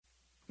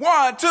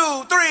1,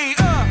 2, 3,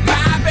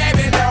 My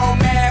baby don't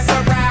mess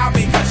around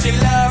because she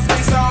loves me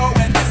so,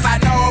 and this I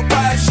know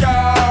for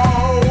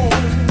sure.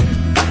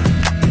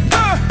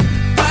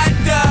 But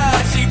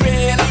does she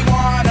really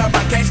wanna,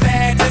 but can't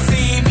stand to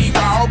see me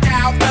walk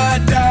out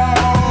the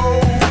door?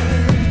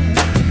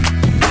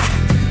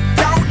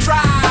 Don't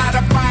try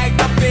to fight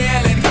the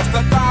feeling, cause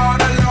the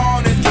thought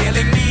alone is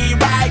killing me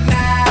right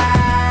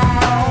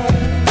now.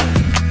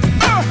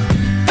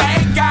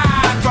 Thank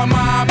God for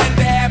mom and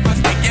dad for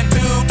sticking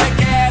two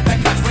together,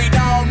 cause we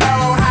don't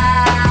know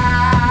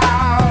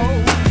how.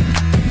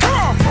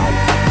 Come on.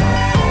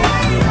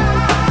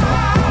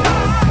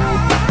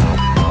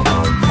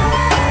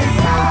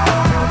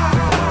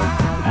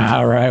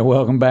 All right,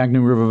 welcome back,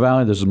 New River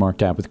Valley. This is Mark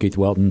Tapp with Keith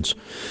Weltons,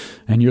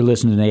 and you're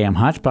listening to AM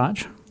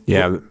Hodgepodge.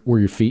 Yeah. Were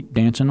your feet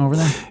dancing over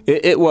there?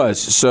 It was.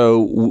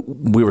 So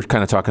we were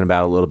kind of talking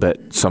about a little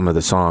bit some of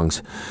the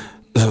songs.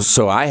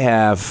 So I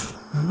have,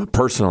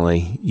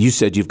 personally, you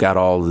said you've got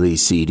all of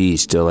these CDs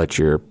still at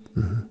your,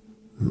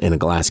 in a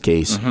glass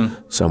case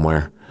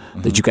somewhere,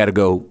 that you got to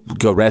go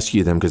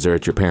rescue them because they're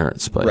at your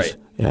parents' place. Right.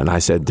 And I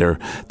said they're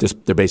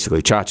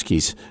basically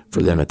tchotchkes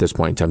for them at this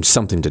point in time,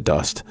 something to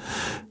dust.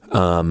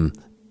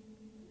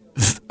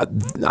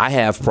 I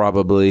have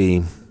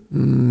probably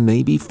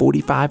maybe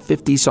 45,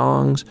 50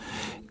 songs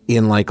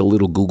in like a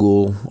little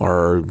Google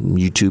or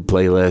YouTube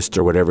playlist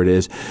or whatever it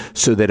is,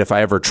 so that if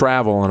I ever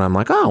travel and I'm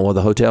like, oh, well,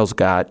 the hotel's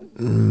got,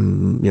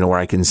 where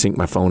I can sync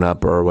my phone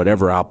up or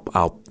whatever,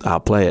 I'll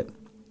play it.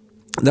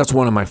 That's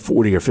one of my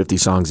 40 or 50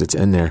 songs that's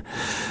in there.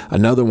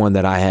 Another one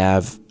that I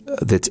have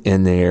that's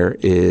in there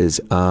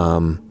is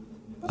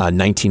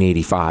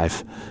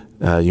 1985.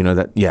 You know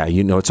that? Yeah,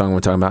 you know what song we're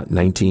talking about?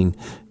 19.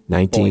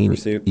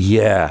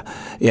 Yeah.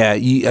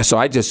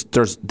 So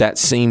there's that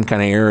same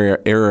kind of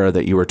era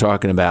that you were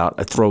talking about.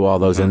 I throw all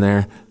those in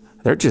there.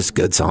 They're just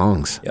good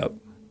songs. Yep.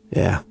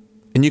 Yeah,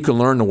 and you can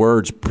learn the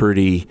words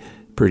pretty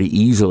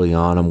easily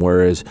on them.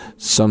 Whereas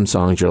some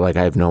songs you're like,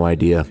 I have no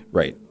idea.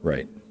 Right.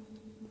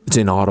 It's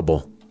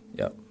inaudible.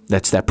 Yep.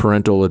 That's that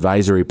parental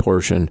advisory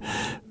portion,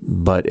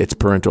 but it's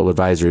parental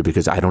advisory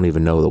because I don't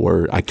even know the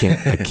word. I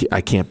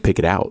can't pick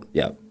it out.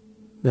 Yep.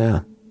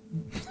 Yeah.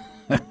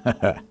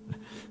 Yeah.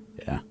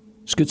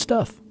 It's good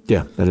stuff.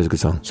 Yeah, that is a good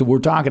song. So we're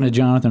talking to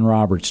Jonathan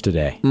Roberts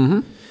today.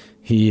 Mm-hmm.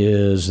 He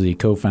is the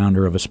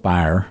co-founder of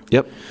Aspire.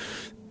 Yep.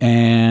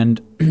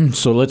 And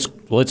so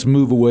let's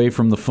move away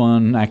from the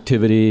fun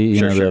activity,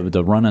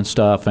 the running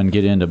stuff, and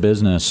get into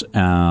business.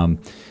 And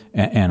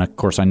of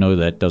course, I know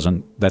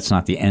that's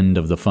not the end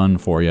of the fun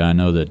for you. I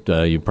know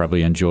that you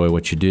probably enjoy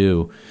what you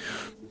do.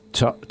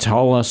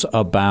 Tell us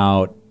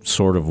about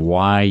sort of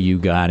why you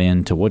got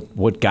into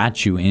what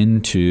got you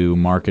into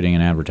marketing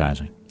and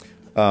advertising.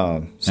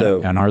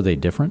 And are they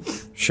different?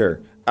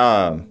 Sure.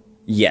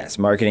 Yes,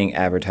 marketing,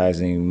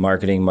 advertising,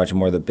 marketing much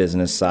more the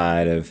business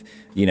side of,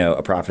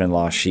 a profit and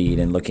loss sheet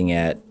and looking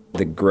at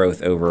the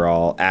growth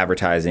overall.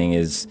 Advertising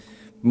is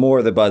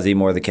more the buzzy,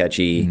 more the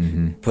catchy,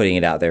 putting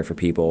it out there for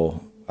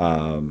people.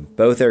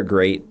 Both are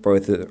great.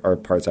 Both are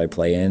parts I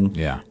play in.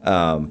 Yeah.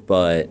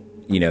 But,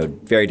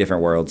 very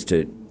different worlds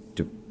to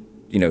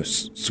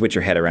switch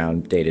your head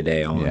around day to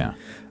day on. Yeah.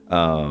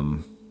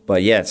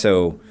 But yeah,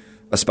 so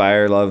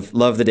Aspire, love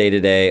the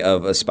day-to-day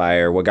of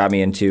Aspire. What got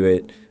me into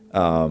it,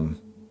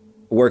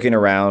 working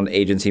around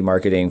agency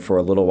marketing for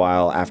a little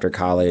while after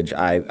college,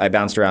 I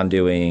bounced around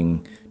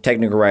doing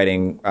technical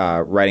writing,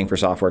 writing for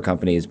software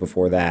companies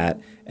before that.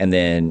 And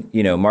then,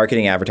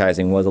 marketing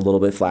advertising was a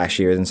little bit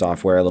flashier than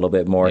software, a little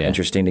bit more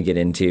interesting to get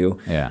into.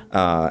 Yeah.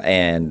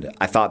 And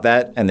I thought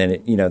that, and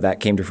then,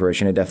 that came to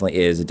fruition. It definitely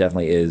is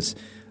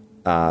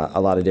a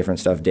lot of different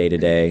stuff day to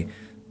day.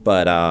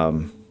 But,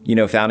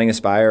 founding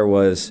Aspire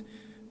was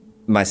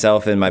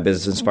myself and my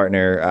business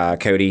partner,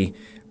 Cody.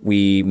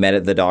 We met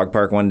at the dog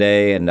park one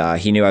day, and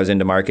he knew I was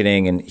into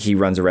marketing, and he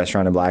runs a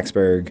restaurant in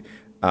Blacksburg.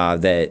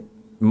 That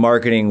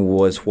marketing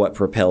was what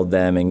propelled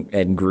them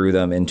and grew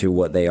them into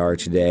what they are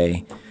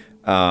today.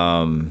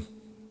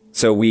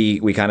 So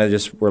we kind of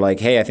just were like,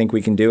 hey, I think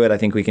we can do it. I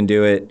think we can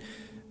do it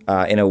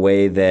in a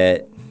way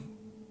that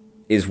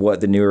is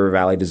what the New River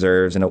Valley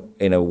deserves,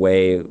 in a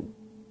way,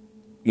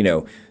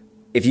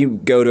 if you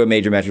go to a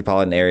major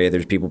metropolitan area,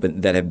 there's people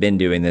that have been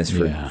doing this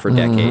for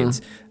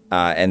decades.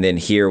 And then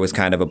here was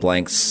kind of a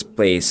blank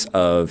space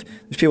of,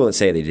 there's people that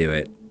say they do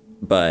it,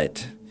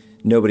 but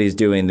nobody's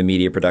doing the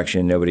media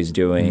production, nobody's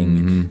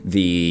doing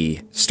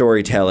the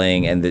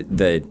storytelling and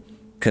the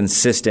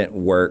consistent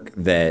work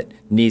that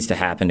needs to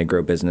happen to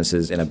grow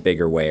businesses in a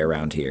bigger way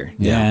around here.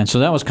 Yeah, and so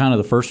that was kind of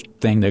the first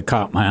thing that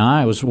caught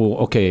my eye was,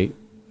 marketing,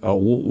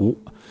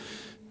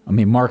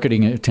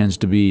 it tends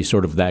to be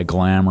sort of that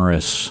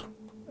glamorous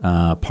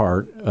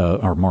part,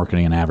 or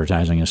marketing and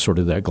advertising is sort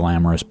of that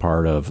glamorous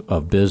part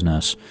of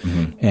business.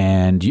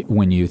 And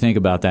when you think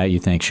about that, you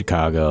think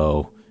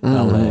Chicago,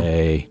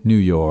 L.A., New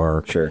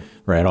York,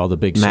 right? All the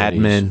big cities. Mad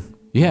Men.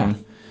 Yeah.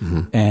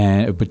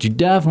 But you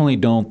definitely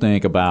don't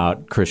think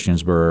about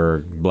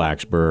Christiansburg,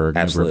 Blacksburg,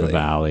 New River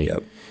Valley.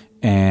 Yep.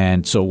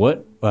 And so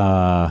what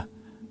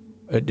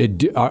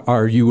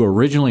Are you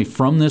originally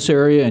from this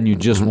area and you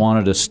just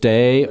wanted to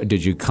stay?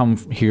 Did you come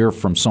here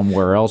from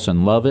somewhere else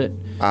and love it?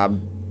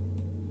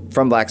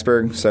 From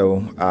Blacksburg,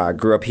 so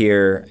grew up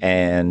here,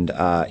 and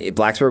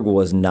Blacksburg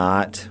was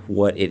not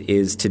what it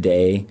is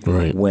today.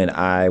 Right. When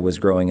I was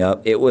growing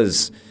up. It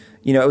was,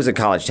 it was a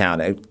college town.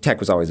 Tech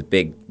was always a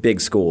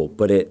big school,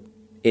 but it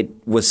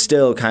was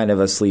still kind of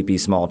a sleepy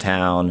small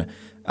town.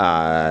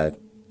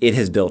 It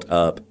has built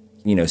up,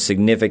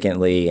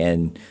 significantly,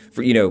 and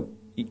for,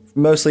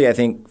 mostly I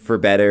think for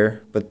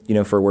better, but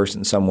for worse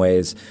in some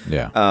ways.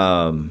 Yeah.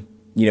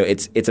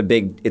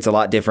 It's a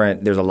lot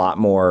different. There's a lot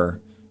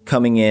more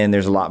coming in.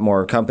 There's a lot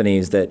more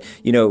companies that,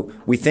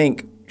 we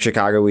think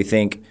Chicago,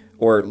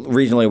 or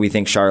regionally we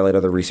think Charlotte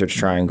or the Research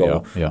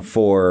Triangle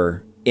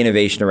for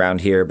innovation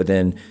around here. But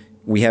then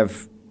we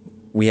have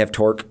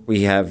Torque.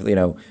 We have,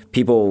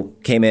 people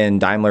came in,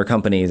 Daimler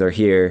companies are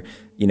here,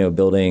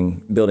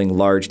 building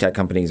large tech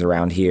companies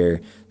around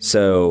here.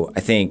 So I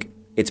think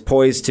it's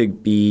poised to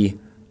be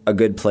a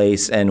good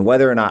place. And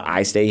whether or not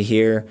I stay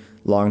here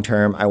long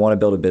term, I want to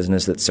build a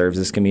business that serves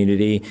this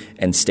community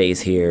and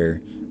stays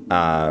here,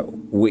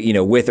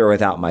 with or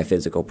without my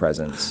physical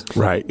presence.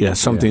 Right. Yeah.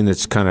 Something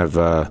that's kind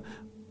of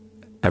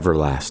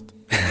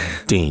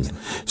everlasting.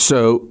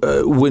 So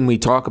when we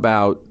talk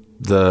about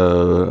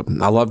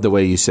I love the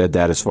way you said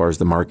that as far as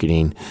the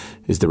marketing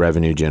is the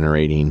revenue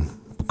generating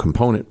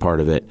component part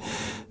of it.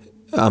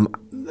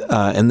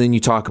 And then you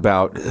talk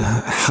about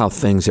how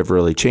things have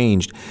really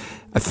changed.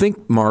 I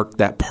think, Mark,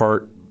 that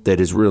part that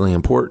is really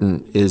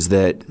important is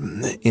that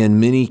in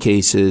many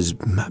cases,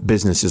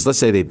 businesses, let's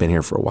say they've been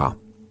here for a while,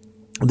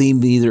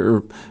 they've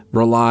either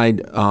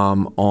relied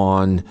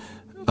on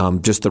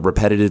just the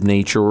repetitive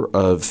nature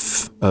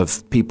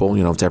of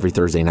people, it's every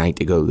Thursday night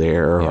to go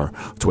there, or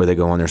it's where they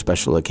go on their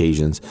special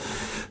occasions.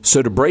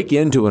 So to break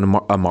into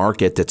a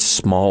market that's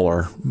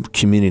smaller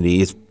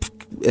community is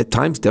at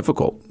times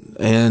difficult.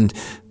 And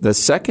the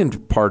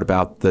second part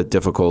about the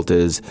difficult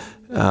is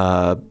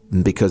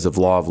because of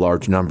law of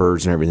large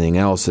numbers and everything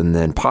else, and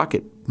then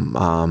pocket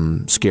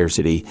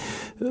scarcity,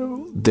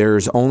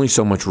 there's only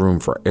so much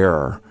room for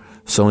error.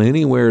 So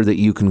anywhere that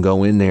you can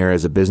go in there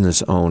as a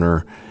business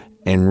owner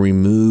and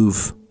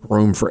remove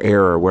room for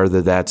error,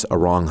 whether that's a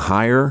wrong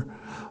hire,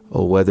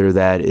 or whether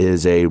that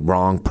is a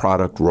wrong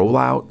product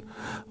rollout,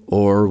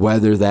 or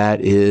whether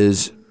that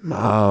is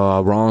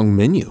a wrong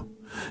menu.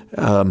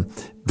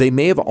 They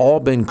may have all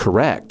been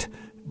correct,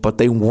 but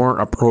they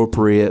weren't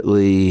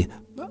appropriately,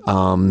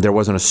 there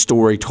wasn't a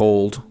story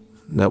told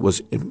that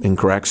was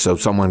incorrect, so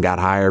someone got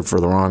hired for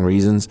the wrong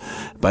reasons,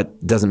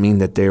 but doesn't mean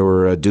that they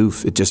were a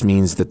doof. It just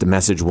means that the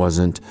message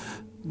wasn't.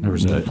 There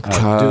was a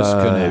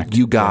disconnect.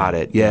 You got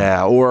it,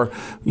 yeah. Or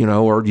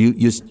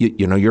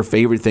your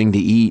favorite thing to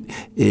eat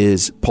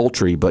is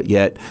poultry, but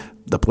yet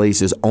the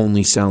place is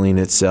only selling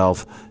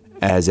itself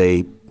as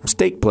a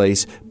steak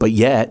place, but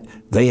yet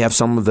they have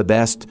some of the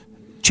best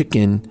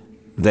chicken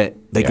that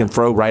they can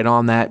throw right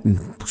on that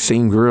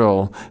same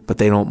grill, but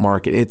they don't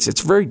market.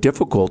 It's very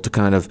difficult to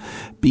kind of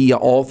be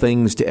all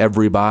things to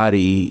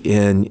everybody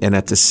and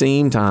at the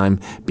same time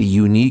be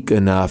unique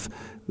enough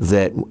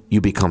that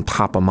you become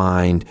top of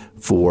mind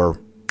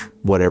for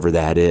whatever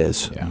that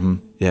is. Yeah. Mm-hmm.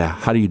 Yeah.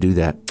 How do you do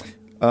that?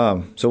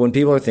 So when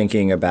people are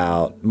thinking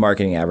about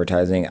marketing,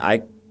 advertising,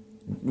 I'm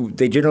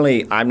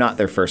not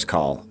their first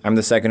call. I'm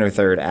the second or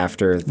third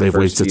after they've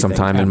wasted some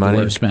time and money.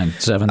 They've spent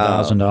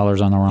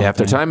 $7,000 on the wrong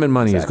after thing. Time and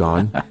money is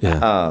gone.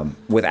 Yeah.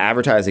 With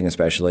advertising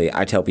especially,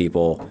 I tell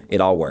people it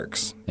all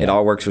works. Yeah. It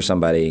all works for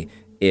somebody.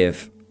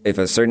 If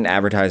a certain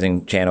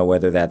advertising channel,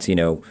 whether that's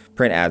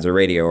print ads or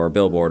radio or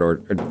billboard or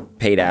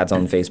paid ads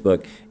on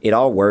Facebook, it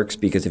all works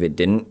because if it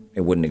didn't,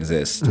 it wouldn't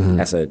exist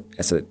as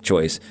a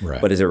choice. Right.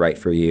 But is it right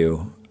for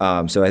you?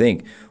 So I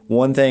think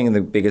one thing,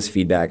 the biggest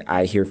feedback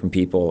I hear from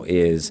people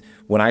is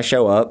when I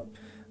show up,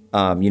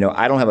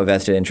 I don't have a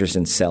vested interest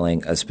in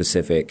selling a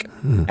specific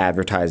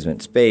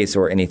advertisement space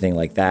or anything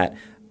like that.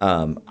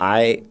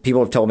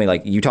 People have told me,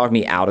 like, you talked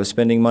me out of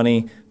spending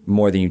money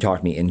more than you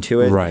talked me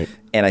into it. Right.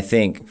 And I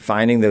think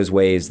finding those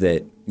ways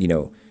that,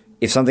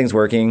 if something's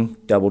working,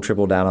 double,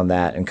 triple down on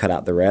that and cut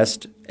out the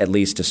rest, at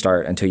least to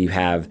start until you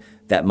have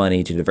that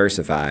money to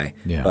diversify.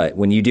 Yeah. But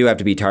when you do have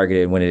to be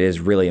targeted, when it is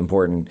really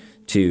important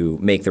to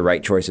make the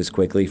right choices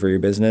quickly for your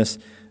business,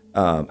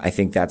 I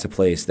think that's a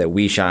place that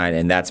we shine,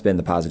 and that's been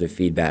the positive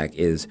feedback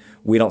is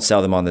we don't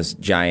sell them on this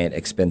giant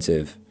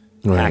expensive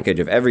package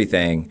of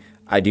everything.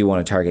 I do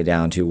want to target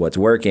down to what's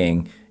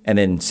working, and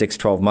then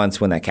 6-12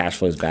 months when that cash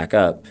flows back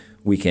up,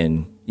 we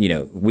can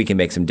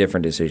make some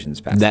different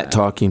decisions past that.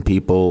 Talking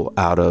people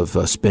out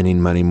of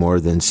spending money more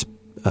than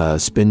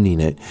spending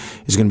it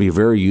is going to be a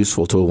very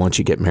useful tool once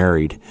you get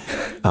married.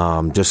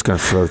 Just going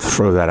to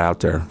throw that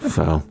out there.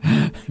 So,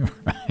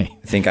 right.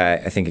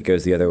 I think it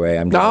goes the other way.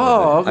 Okay.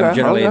 I'm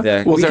generally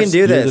we can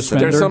do this.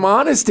 There's some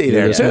honesty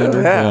there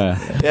too.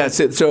 Yeah.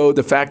 So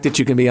the fact that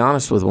you can be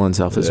honest with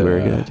oneself is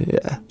very good.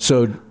 Yeah.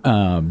 So,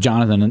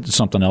 Jonathan,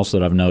 something else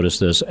that I've noticed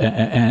this,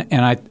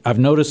 and I've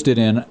noticed it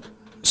in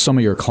some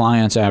of your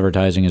clients'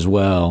 advertising as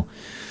well.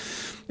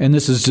 And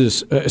this is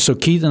just so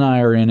Keith and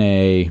I are in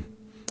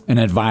an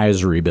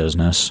advisory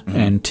business,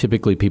 and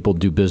typically people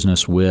do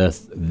business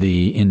with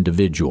the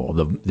individual,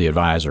 the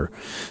advisor.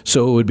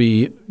 So it would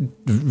be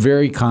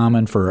very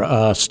common for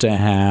us to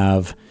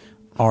have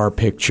our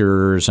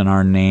pictures and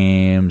our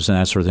names and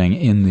that sort of thing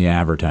in the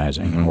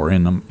advertising or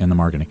in the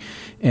marketing.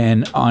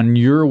 And on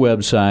your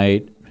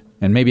website,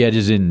 and maybe I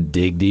just didn't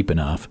dig deep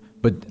enough,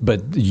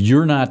 but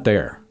you're not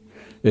there.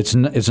 It's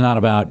not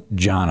about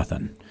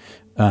Jonathan.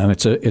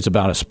 It's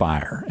about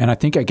Aspire. And I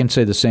think I can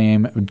say the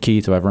same,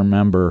 Keith, if I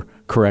remember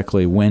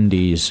correctly.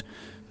 Wendy's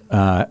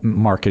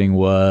marketing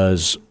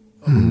was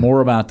more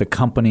about the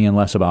company and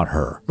less about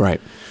her. Right.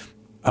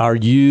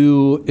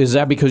 Is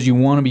that because you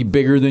want to be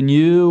bigger than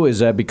you? Is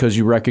that because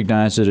you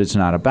recognize that it's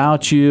not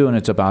about you and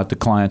it's about the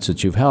clients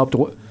that you've helped?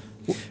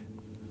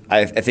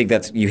 I think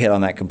you hit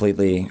on that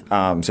completely.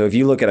 So if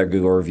you look at our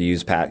Google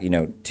reviews, Pat,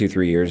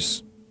 2-3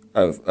 years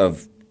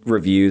of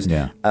reviews,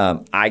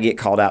 I get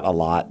called out a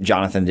lot.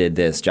 Jonathan did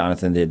this.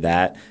 Jonathan did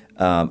that.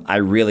 I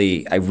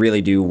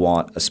really do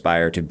want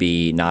Aspire to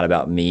be not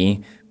about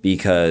me,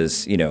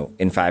 because, in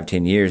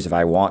 5-10 years, if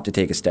I want to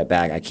take a step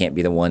back, I can't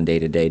be the one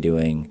day-to-day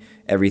doing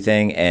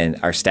everything. And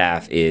our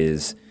staff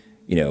is,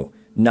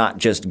 not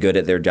just good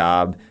at their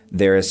job,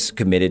 they're as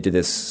committed to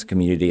this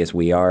community as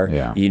we are.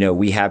 Yeah.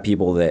 We have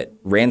people that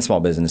ran small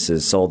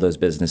businesses, sold those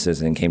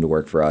businesses, and came to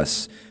work for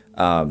us.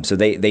 So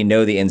they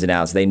know the ins and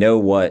outs. They know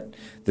what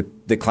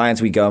the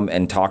clients we come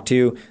and talk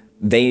to,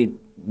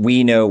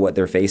 we know what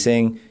they're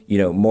facing,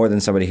 more than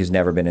somebody who's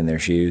never been in their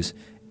shoes.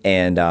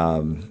 And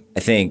I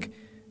think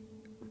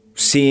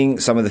seeing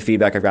some of the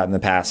feedback I've gotten in the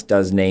past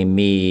does name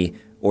me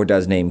or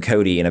does name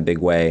Cody in a big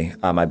way,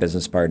 my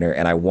business partner,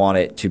 and I want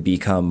it to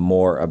become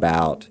more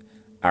about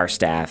our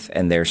staff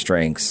and their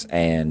strengths.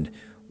 And,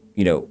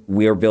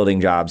 we are building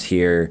jobs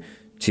here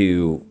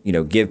to,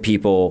 give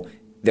people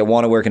that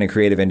want to work in a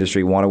creative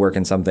industry, want to work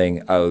in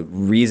something, a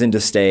reason to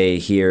stay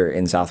here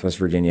in Southwest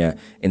Virginia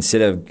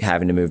instead of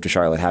having to move to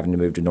Charlotte, having to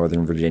move to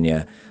Northern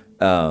Virginia.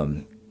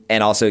 And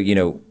also,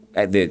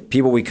 the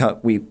people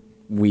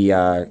we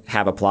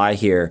have apply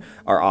here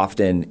are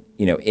often,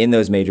 in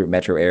those major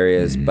metro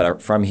areas, but are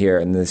from here,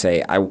 and they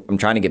say, I'm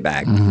trying to get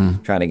back,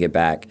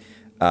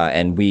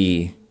 and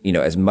we,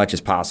 as much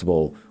as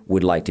possible,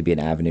 would like to be an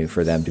avenue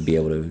for them to be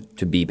able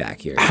to be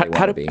back here.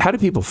 How do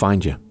people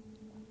find you?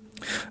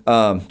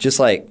 Just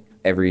like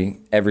every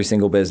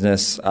single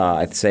business,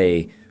 I'd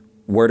say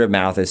word of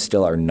mouth is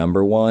still our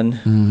number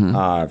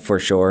one, for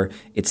sure.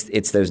 It's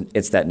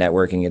that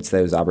networking, it's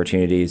those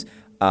opportunities.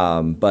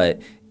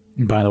 But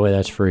by the way,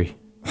 that's free.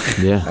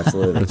 Yeah,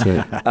 absolutely. That's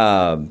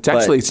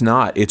right. It's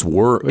not. It's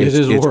work.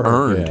 It's work.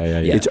 earned.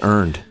 Yeah. It's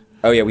earned.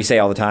 Oh yeah, we say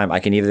all the time, I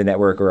can either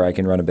network or I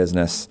can run a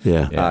business.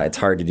 Yeah. It's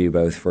hard to do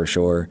both, for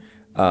sure.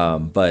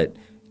 But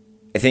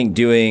I think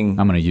I'm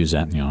going to use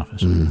that in the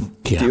office.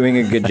 Doing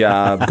a good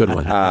job. Good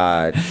one.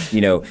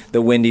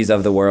 The Wendy's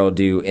of the world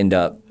do end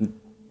up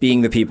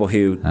being the people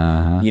who,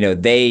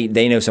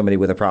 they know somebody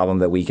with a problem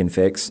that we can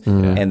fix,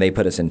 and they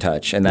put us in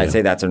touch. And I'd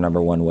say that's our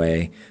number one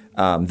way.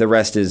 The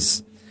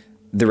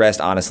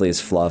rest honestly is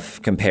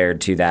fluff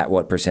compared to that.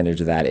 What percentage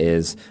of that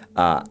is?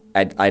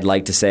 I'd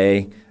like to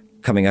say,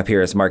 coming up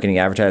here as marketing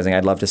advertising,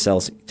 I'd love to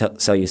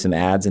sell you some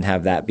ads and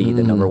have that be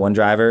the number one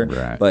driver.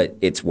 Right. But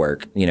it's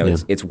work.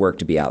 It's work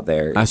to be out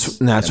there. That's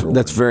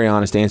a very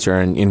honest answer,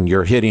 and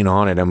you're hitting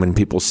on it. And when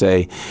people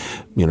say,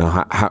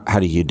 how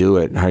do you do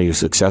it? How are you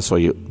successful?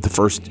 The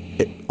first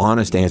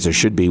honest answer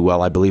should be,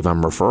 well, I believe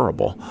I'm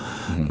referable.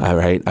 All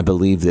right, I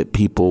believe that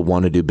people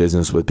want to do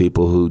business with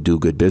people who do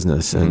good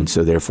business, and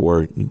so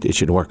therefore it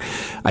should work.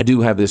 I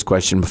do have this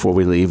question before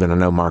we leave, and I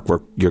know, Mark,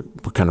 we're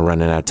kind of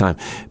running out of time,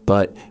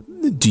 but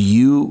do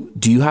you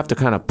have to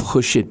kind of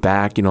push it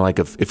back? Like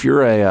if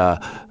you're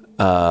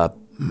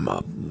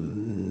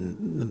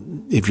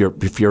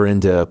if you're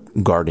into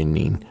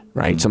gardening,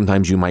 right?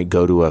 Sometimes you might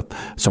go to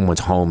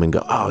someone's home and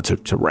go, oh,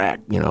 it's a wreck.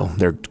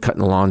 They're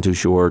cutting the lawn too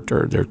short,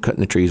 or they're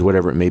cutting the trees,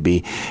 whatever it may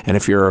be. And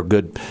if you're a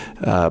good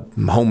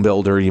home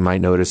builder, you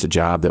might notice a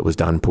job that was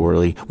done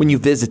poorly when you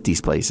visit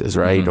these places,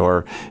 right?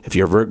 Or if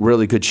you're a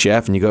really good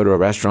chef and you go to a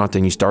restaurant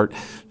and you start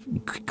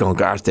going,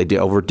 gosh, they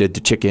overdid the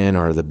chicken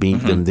or the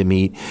beef, the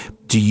meat.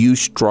 Do you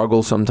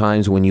struggle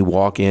sometimes when you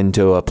walk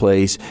into a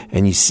place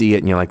and you see it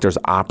and you're like, there's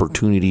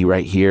opportunity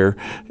right here,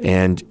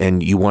 and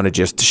you want to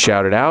just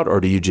shout it out, or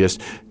do you just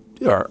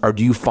or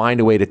do you find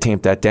a way to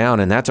tamp that down?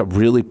 And that's a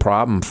really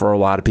problem for a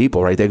lot of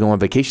people, right? They go on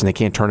vacation, they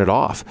can't turn it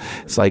off.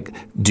 It's like,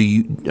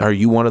 are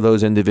you one of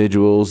those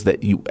individuals that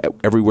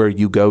everywhere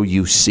you go,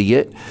 you see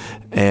it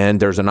and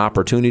there's an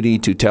opportunity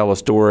to tell a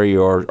story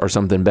or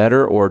something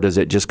better? Or does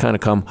it just kind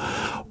of come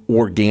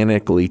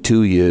organically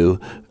to you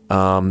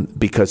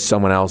because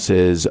someone else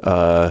has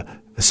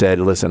said,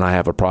 listen, I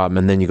have a problem,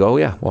 and then you go, oh,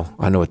 yeah, well,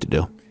 I know what to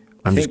do.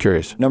 I'm just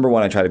curious. Number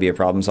one, I try to be a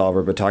problem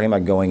solver, but talking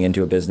about going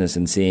into a business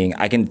and seeing,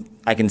 I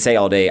can say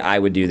all day, I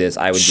would do this,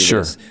 I would do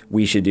this,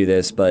 we should do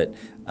this, but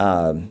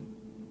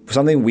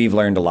something we've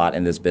learned a lot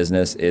in this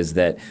business is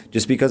that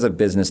just because a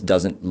business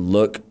doesn't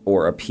look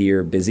or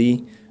appear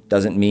busy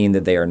doesn't mean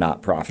that they are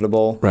not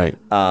profitable. Right.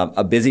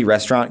 A busy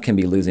restaurant can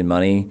be losing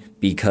money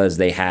because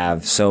they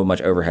have so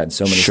much overhead,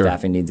 so many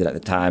staffing needs at the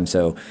time.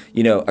 So,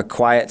 a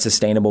quiet,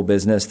 sustainable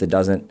business that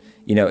doesn't,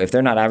 if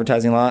they're not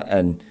advertising a lot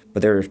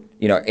but they're,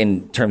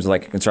 in terms of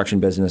like a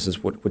construction business,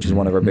 which is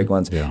one of our big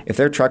ones, if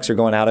their trucks are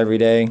going out every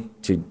day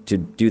to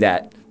do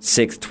that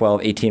 6,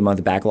 12,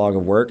 18-month backlog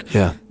of work,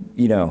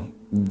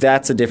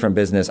 that's a different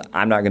business.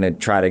 I'm not going to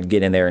try to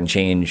get in there and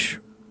change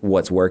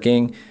what's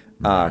working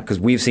because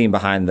we've seen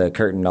behind the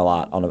curtain a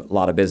lot on a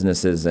lot of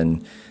businesses,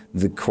 and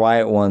the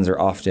quiet ones are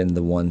often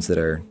the ones that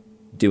are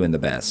doing the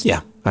best.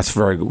 Yeah, that's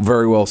very,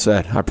 very well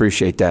said. I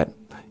appreciate that.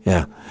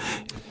 Yeah.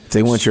 If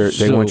they want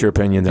your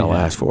opinion, they'll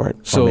ask for it,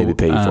 or maybe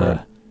pay you for it.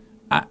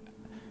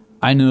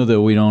 I know that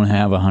we don't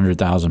have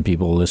 100,000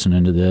 people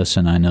listening to this,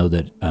 and I know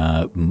that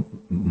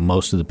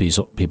most of the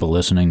people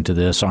listening to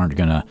this aren't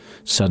going to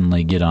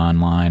suddenly get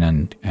online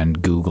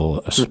and Google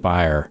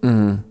Aspire.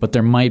 Mm-hmm. But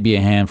there might be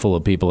a handful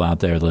of people out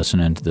there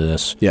listening to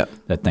this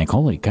that think,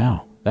 "Holy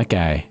cow, that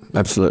guy!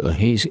 Absolutely,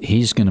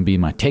 he's going to be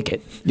my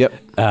ticket." Yep.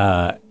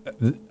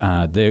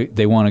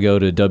 They want to go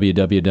to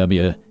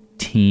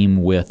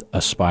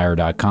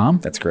www.teamwithaspire.com.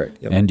 That's correct.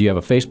 Yep. And do you have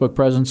a Facebook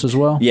presence as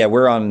well? Yeah,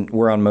 we're on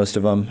most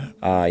of them.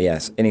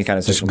 Yes, any kind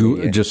of social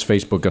media. Just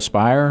Facebook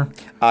Aspire.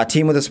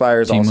 Team with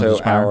Aspire is also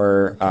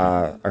our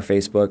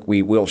Facebook.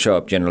 We will show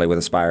up generally with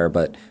Aspire,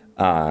 but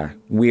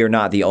we are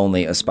not the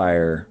only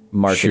Aspire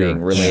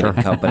marketing related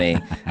company.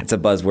 It's a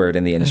buzzword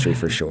in the industry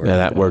for sure. Yeah,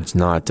 that word's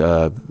not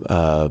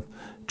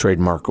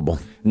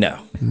trademarkable. No,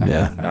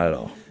 yeah, not at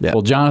all. Yeah.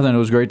 Well, Jonathan, it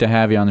was great to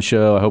have you on the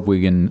show. I hope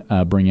we can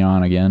bring you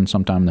on again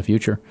sometime in the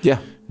future. Yeah.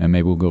 And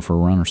maybe we'll go for a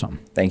run or something.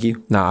 Thank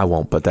you. No, I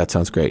won't, but that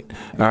sounds great.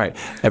 All right.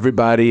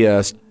 Everybody,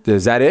 is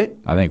that it?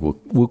 I think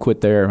we'll quit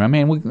there. I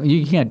mean,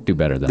 you can't do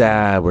better than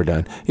that. We're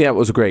done. Yeah, it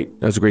was great.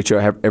 It was a great show.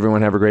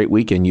 Everyone have a great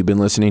weekend. You've been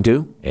listening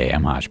to? Hey,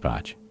 I'm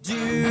Hodgepodge.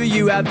 Do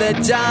you have the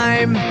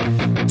time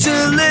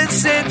to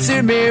listen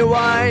to me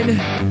whine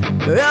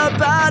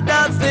about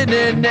nothing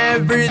and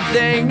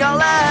everything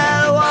all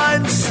at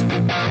once?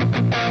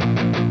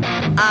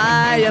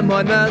 I am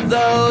one of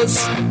those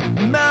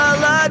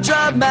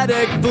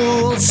melodramatic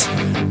fools,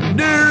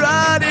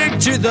 neurotic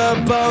to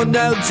the bone,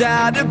 no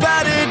doubt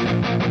about it.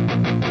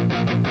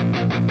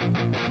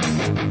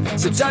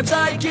 Sometimes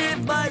I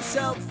give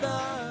myself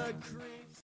the